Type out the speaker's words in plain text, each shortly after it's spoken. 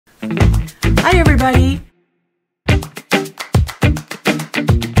Hi everybody!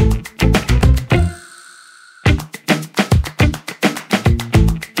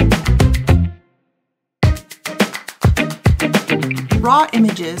 Raw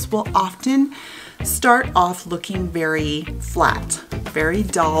images will often start off looking very flat, very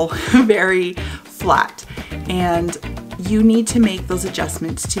dull, very flat, and you need to make those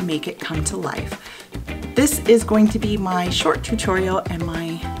adjustments to make it come to life. This is going to be my short tutorial and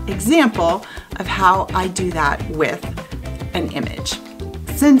my example of how I do that with an image.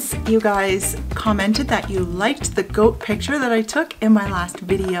 Since you guys commented that you liked the goat picture that I took in my last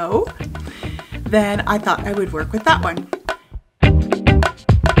video, then I thought I would work with that one.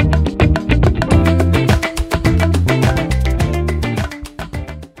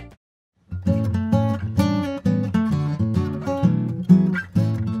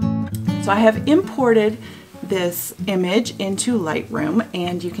 So I have imported this image into Lightroom,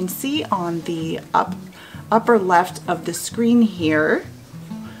 and you can see on the upper left of the screen here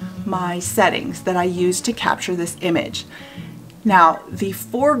my settings that I use to capture this image. Now the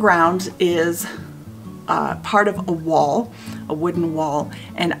foreground is part of a wall, a wooden wall,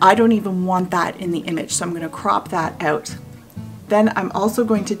 and I don't even want that in the image, so I'm going to crop that out. Then I'm also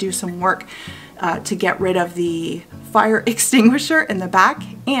going to do some work to get rid of the fire extinguisher in the back,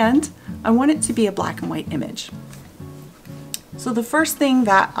 and I want it to be a black and white image. So the first thing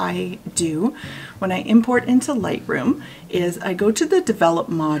that I do when I import into Lightroom is I go to the Develop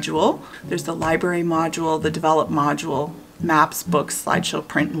module. There's the Library module, the Develop module, Maps, Books, Slideshow,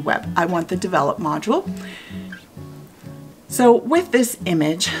 Print, and Web. I want the Develop module. So with this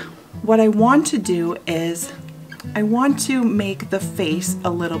image, what I want to do is I want to make the face a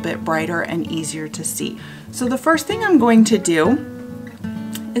little bit brighter and easier to see. So the first thing I'm going to do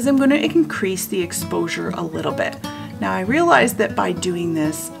is I'm going to increase the exposure a little bit. Now I realize that by doing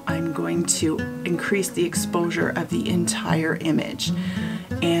this, I'm going to increase the exposure of the entire image,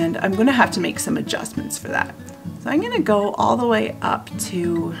 and I'm going to have to make some adjustments for that. So I'm going to go all the way up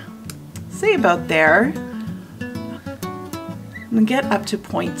to, say about there, and get up to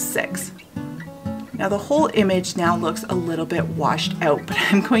 0.6. Now the whole image now looks a little bit washed out, but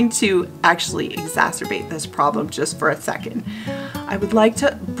I'm going to actually exacerbate this problem just for a second. I would like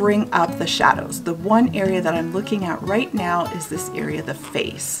to bring up the shadows. The one area that I'm looking at right now is this area, the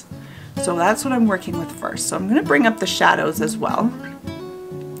face. So that's what I'm working with first. So I'm going to bring up the shadows as well.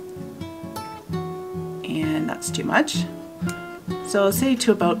 And that's too much. So I'll say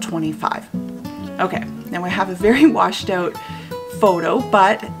to about 25. Okay, now I have a very washed out photo,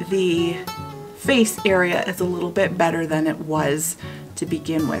 but the face area is a little bit better than it was to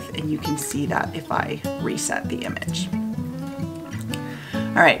begin with, and you can see that if I reset the image.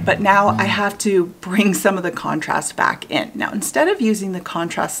 All right, but now I have to bring some of the contrast back in. Now, instead of using the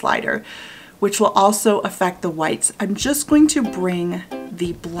contrast slider, which will also affect the whites, I'm just going to bring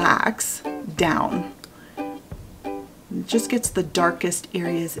the blacks down. It just gets the darkest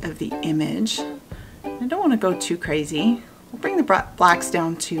areas of the image. I don't want to go too crazy. We'll bring the blacks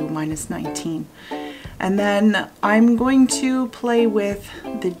down to -19. And then I'm going to play with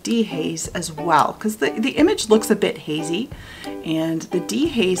the dehaze as well, because the image looks a bit hazy, and the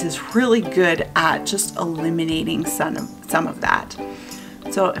dehaze is really good at just eliminating some of that.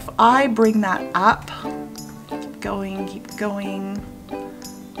 So if I bring that up, keep going,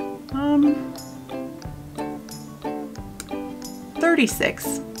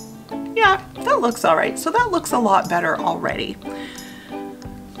 36. Yeah, that looks all right. So that looks a lot better already.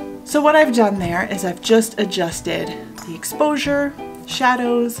 So what I've done there is I've just adjusted the exposure,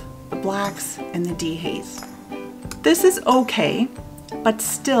 shadows, the blacks, and the dehaze. This is okay, but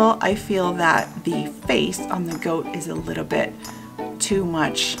still I feel that the face on the goat is a little bit too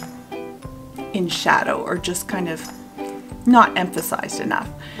much in shadow, or just kind of not emphasized enough.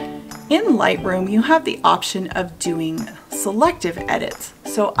 In Lightroom, you have the option of doing selective edits.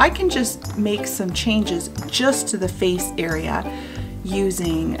 So I can just make some changes just to the face area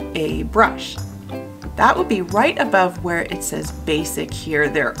using a brush. That would be right above where it says basic here.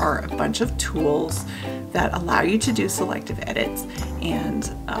 There are a bunch of tools that allow you to do selective edits, and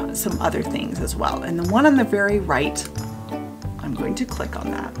some other things as well. And the one on the very right, I'm going to click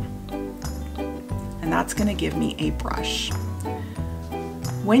on that. And that's going to give me a brush.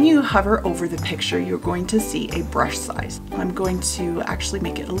 When you hover over the picture, you're going to see a brush size. I'm going to actually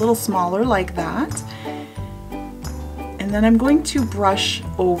make it a little smaller like that. And then I'm going to brush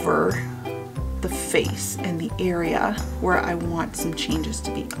over the face and the area where I want some changes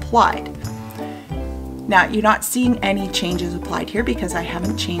to be applied. Now you're not seeing any changes applied here because I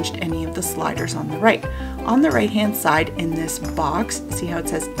haven't changed any of the sliders on the right. On the right hand side in this box, see how it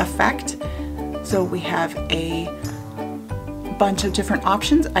says effect? So we have a bunch of different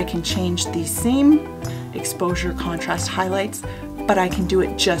options. I can change the same exposure, contrast, highlights, but I can do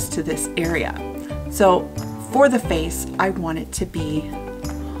it just to this area. So for the face, I want it to be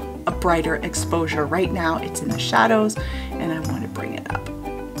a brighter exposure. Right now it's in the shadows and I want to bring it up.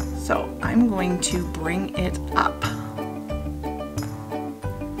 So I'm going to bring it up.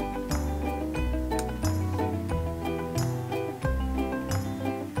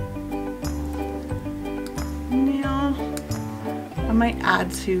 Now I might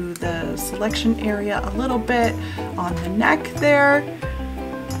add to the selection area a little bit on the neck there.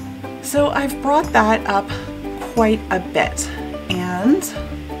 So I've brought that up quite a bit, and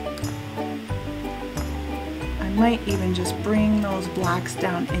I might even just bring those blacks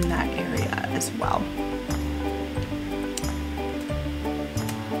down in that area as well.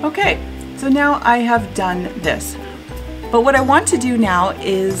 Okay, so now I have done this, but what I want to do now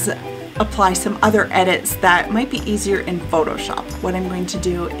is apply some other edits that might be easier in Photoshop. What I'm going to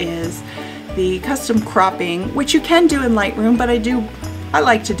do is the custom cropping, which you can do in Lightroom, but I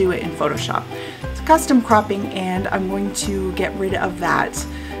like to do it in Photoshop. It's custom cropping, and I'm going to get rid of that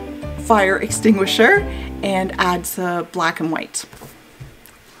fire extinguisher and add some black and white.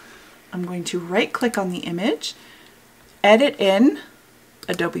 I'm going to right click on the image, edit in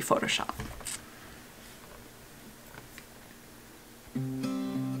Adobe Photoshop.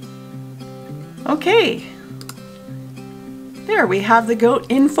 Okay, there we have the goat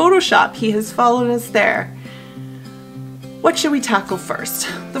in Photoshop. He has followed us there. What should we tackle first?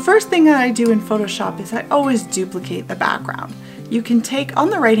 The first thing that I do in Photoshop is I always duplicate the background. You can take, on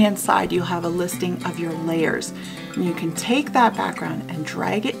the right hand side, you'll have a listing of your layers. And you can take that background and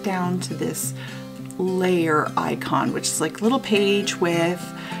drag it down to this layer icon, which is like a little page with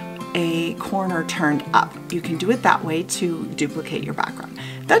a corner turned up. You can do it that way to duplicate your background.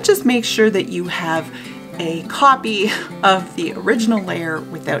 That just makes sure that you have a copy of the original layer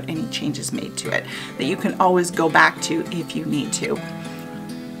without any changes made to it, that you can always go back to if you need to.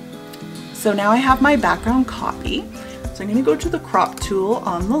 So now I have my background copy. So I'm going to go to the crop tool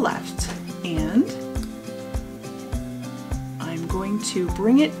on the left, and I'm going to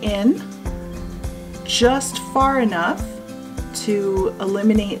bring it in just far enough to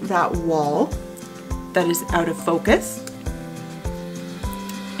eliminate that wall that is out of focus.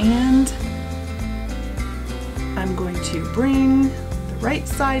 And I'm going to bring the right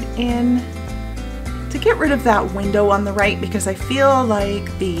side in to get rid of that window on the right, because I feel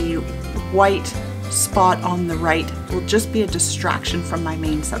like the white spot on the right will just be a distraction from my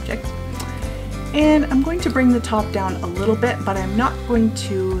main subject. And I'm going to bring the top down a little bit, but I'm not going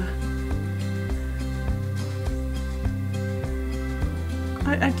to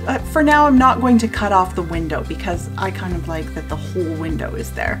for now, I'm not going to cut off the window because I kind of like that the whole window is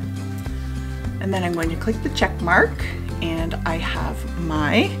there. And then I'm going to click the check mark, and I have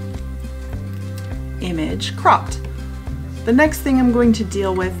my image cropped. The next thing I'm going to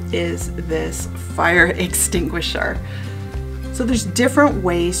deal with is this fire extinguisher. So there's different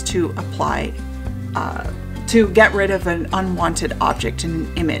ways to apply, to get rid of an unwanted object in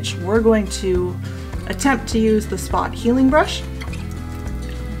an image. We're going to attempt to use the spot healing brush.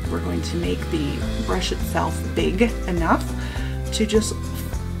 We're going to make the brush itself big enough to just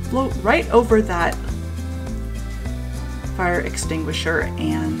float right over that fire extinguisher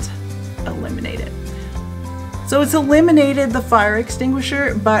and eliminate it. So it's eliminated the fire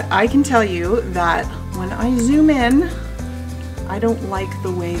extinguisher, but I can tell you that when I zoom in, I don't like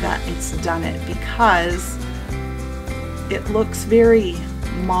the way that it's done it, because it looks very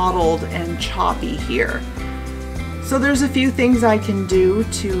mottled and choppy here. So there's a few things I can do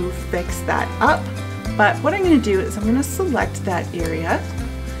to fix that up, but what I'm going to do is I'm going to select that area.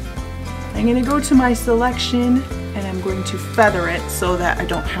 I'm going to go to my selection, and I'm going to feather it so that I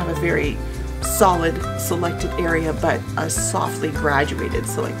don't have a very solid selected area, but a softly graduated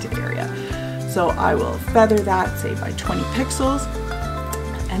selected area. So I will feather that, say by 20 pixels,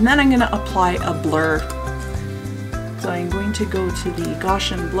 and then I'm going to apply a blur. So I'm going to go to the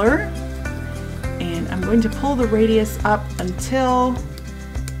Gaussian blur, and I'm going to pull the radius up until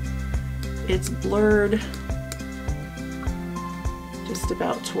it's blurred just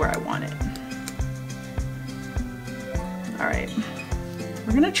about to where I want it. All right,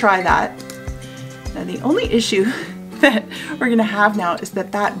 we're going to try that. Now the only issue that we're going to have now is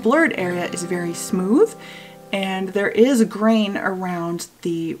that that blurred area is very smooth, and there is a grain around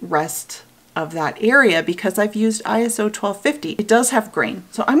the rest of that area because I've used ISO 1250. It does have grain.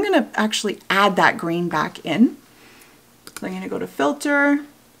 So I'm going to actually add that grain back in. So I'm going to go to Filter,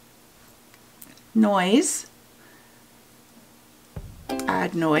 Noise,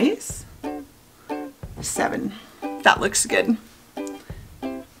 Add Noise, 7. That looks good.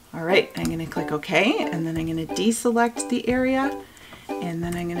 All right, I'm going to click OK, and then I'm going to deselect the area, and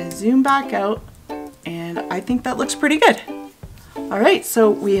then I'm going to zoom back out, and I think that looks pretty good. All right, so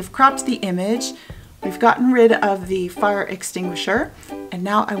we have cropped the image, we've gotten rid of the fire extinguisher, and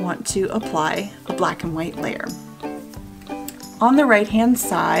now I want to apply a black and white layer. On the right hand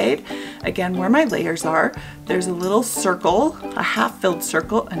side, again where my layers are, there's a little circle, a half-filled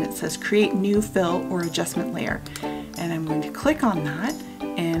circle, and it says create new fill or adjustment layer. And I'm going to click on that,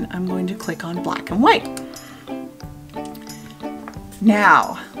 and I'm going to click on black and white.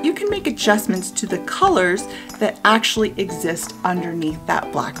 Now, you can make adjustments to the colors that actually exist underneath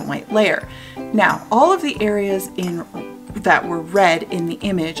that black and white layer. Now, all of the areas that were red in the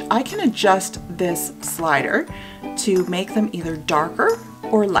image, I can adjust this slider to make them either darker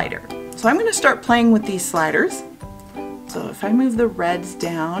or lighter. So I'm going to start playing with these sliders. So if I move the reds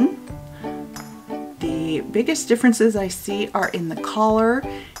down, the biggest differences I see are in the collar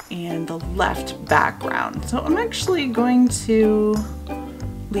and the left background. So I'm actually going to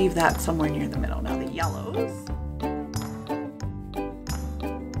leave that somewhere near the middle. Now the yellows.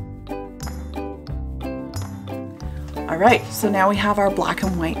 All right, so now we have our black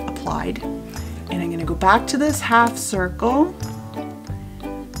and white applied. And I'm going to go back to this half circle,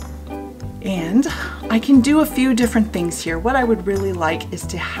 and I can do a few different things here. What I would really like is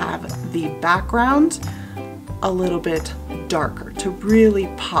to have the background a little bit darker to really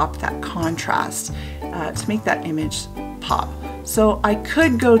pop that contrast, to make that image pop. So I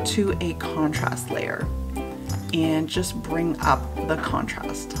could go to a contrast layer and just bring up the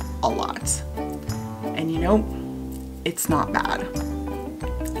contrast a lot. And you know, it's not bad,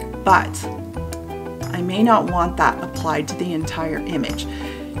 but I may not want that applied to the entire image.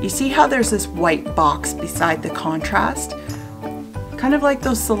 You see how there's this white box beside the contrast? Kind of like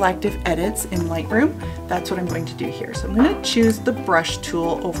those selective edits in Lightroom. That's what I'm going to do here. So I'm going to choose the brush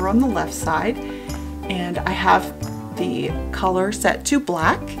tool over on the left side, and I have the color set to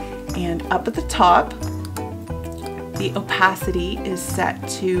black, and up at the top, the opacity is set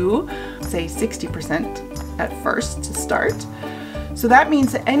to, say, 60% at first to start. So that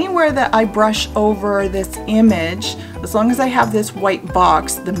means that anywhere that I brush over this image, as long as I have this white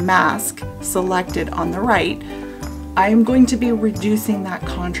box, the mask, selected on the right, I'm going to be reducing that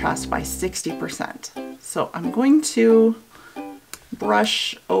contrast by 60%. So I'm going to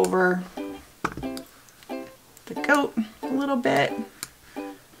brush over the goat a little bit.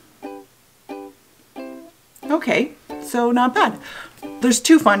 Okay, so not bad. There's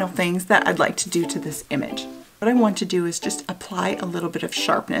two final things that I'd like to do to this image. What I want to do is just apply a little bit of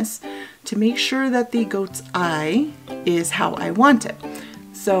sharpness to make sure that the goat's eye is how I want it.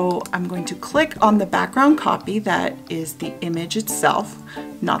 So I'm going to click on the background copy that is the image itself,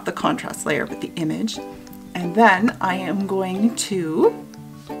 not the contrast layer, but the image. And then I am going to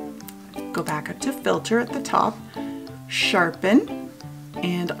go back up to filter at the top, sharpen,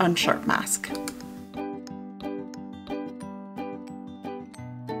 and unsharp mask.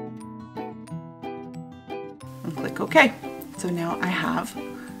 And click OK. So now I have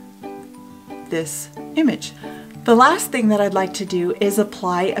this image. The last thing that I'd like to do is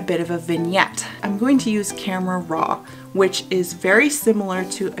apply a bit of a vignette. I'm going to use Camera Raw, which is very similar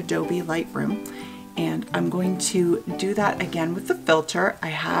to Adobe Lightroom. And I'm going to do that again with the filter. I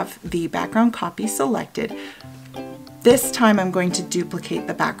have the background copy selected. This time I'm going to duplicate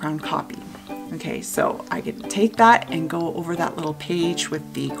the background copy. Okay, so I can take that and go over that little page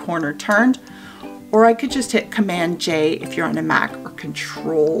with the corner turned, or I could just hit Command J if you're on a Mac, or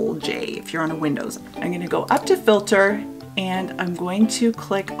Control J if you're on a Windows. I'm going to go up to Filter, and I'm going to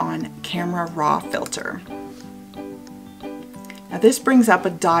click on Camera Raw Filter. Now this brings up a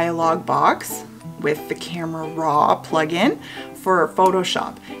dialog box with the Camera Raw plugin for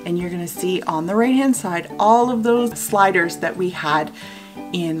Photoshop, and you're going to see on the right hand side all of those sliders that we had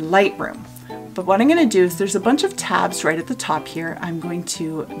in Lightroom. But what I'm going to do is there's a bunch of tabs right at the top here. I'm going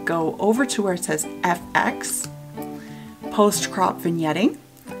to go over to where it says FX, Post Crop Vignetting,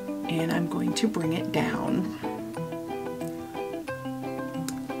 and I'm going to bring it down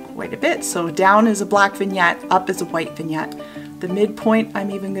quite a bit. So down is a black vignette, up is a white vignette. The midpoint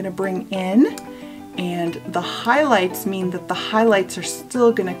I'm even going to bring in, and the highlights mean that the highlights are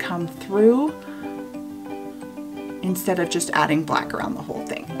still going to come through instead of just adding black around the whole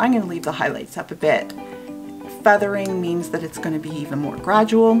thing. I'm going to leave the highlights up a bit. Feathering means that it's going to be even more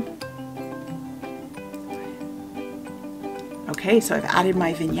gradual. Okay, so I've added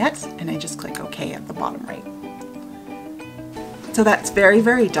my vignette and I just click OK at the bottom right. So that's very,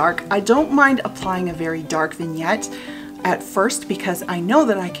 very dark. I don't mind applying a very dark vignette at first because I know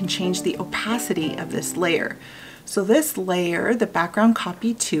that I can change the opacity of this layer. So this layer, the background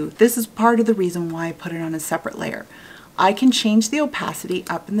copy 2, this is part of the reason why I put it on a separate layer. I can change the opacity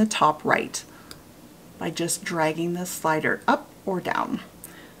up in the top right by just dragging the slider up or down.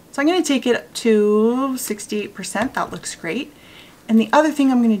 So I'm going to take it to 68%, that looks great. And the other thing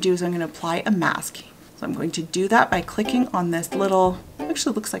I'm going to do is I'm going to apply a mask. So I'm going to do that by clicking on this little,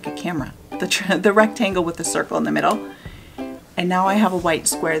 actually looks like a camera, the rectangle with the circle in the middle. And now I have a white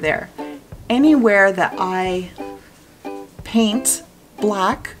square there. Anywhere that I paint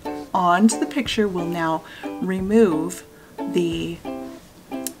black onto the picture will now remove the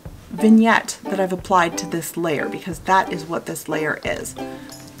vignette that I've applied to this layer, because that is what this layer is.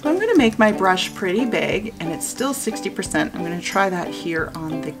 So I'm going to make my brush pretty big, and it's still 60%. I'm going to try that here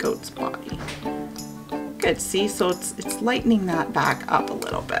on the goat's body. Good, see, so it's lightening that back up a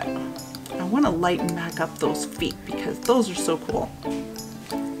little bit. I want to lighten back up those feet because those are so cool.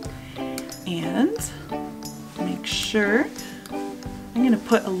 And make sure I'm going to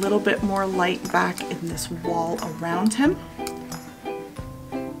put a little bit more light back in this wall around him.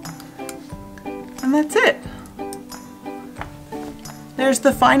 And that's it. There's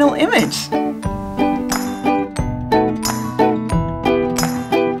the final image.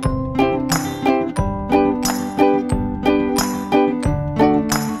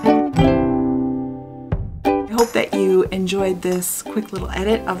 That you enjoyed this quick little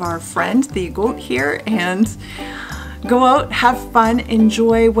edit of our friend the goat here, and go out, have fun,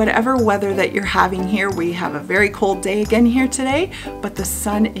 enjoy whatever weather that you're having here. We have a very cold day again here today, but the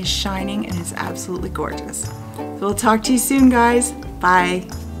sun is shining and it's absolutely gorgeous. So we'll talk to you soon, guys. Bye.